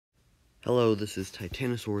Hello, this is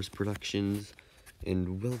Titanosaurus Productions,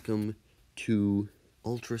 and welcome to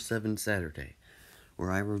Ultraseven Saturday,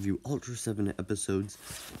 where I review Ultraseven episodes,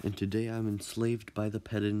 and today I'm enslaved by the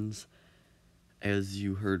Pedins. As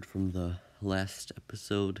you heard from the last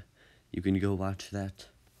episode, you can go watch that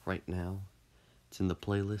right now. It's in the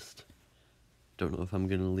playlist. Don't know if I'm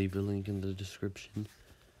going to leave a link in the description,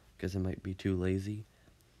 because I might be too lazy.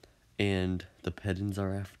 And the Pedins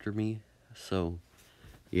are after me, so,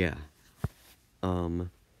 yeah.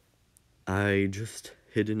 I just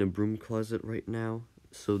hid in a broom closet right now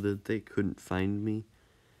so that they couldn't find me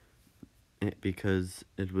because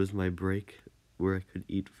it was my break where I could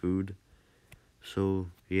eat food. So,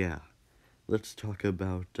 yeah, let's talk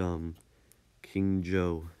about, King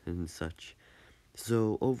Joe and such.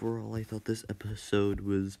 So, overall, I thought this episode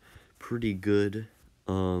was pretty good.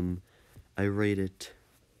 I rate it,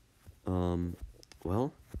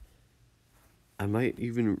 well, I might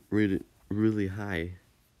even rate it really higher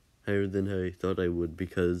than I thought I would,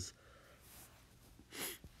 because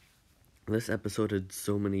this episode had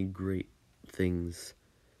so many great things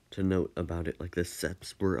to note about it. Like, the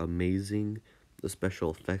sets were amazing, the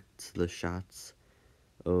special effects, the shots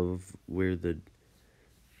of where the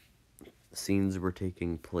scenes were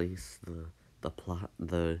taking place, the plot,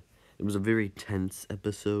 it was a very tense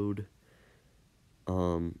episode. I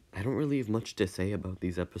don't really have much to say about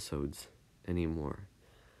these episodes anymore.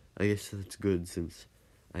 I guess that's good, since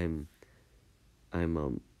I'm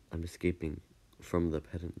escaping from the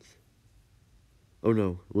Pedins. Oh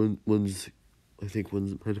no, I think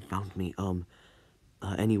one's might have found me.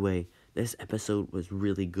 Anyway, this episode was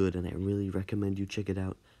really good, and I really recommend you check it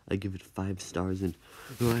out. I give it 5 stars, and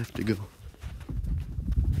I have to go.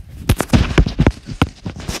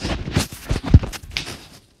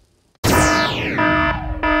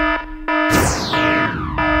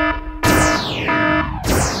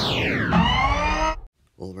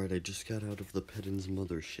 Alright, I just got out of the Pedins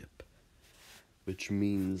mothership, which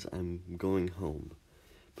means I'm going home.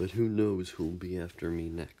 But who knows who'll be after me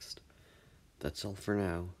next. That's all for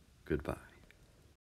now. Goodbye.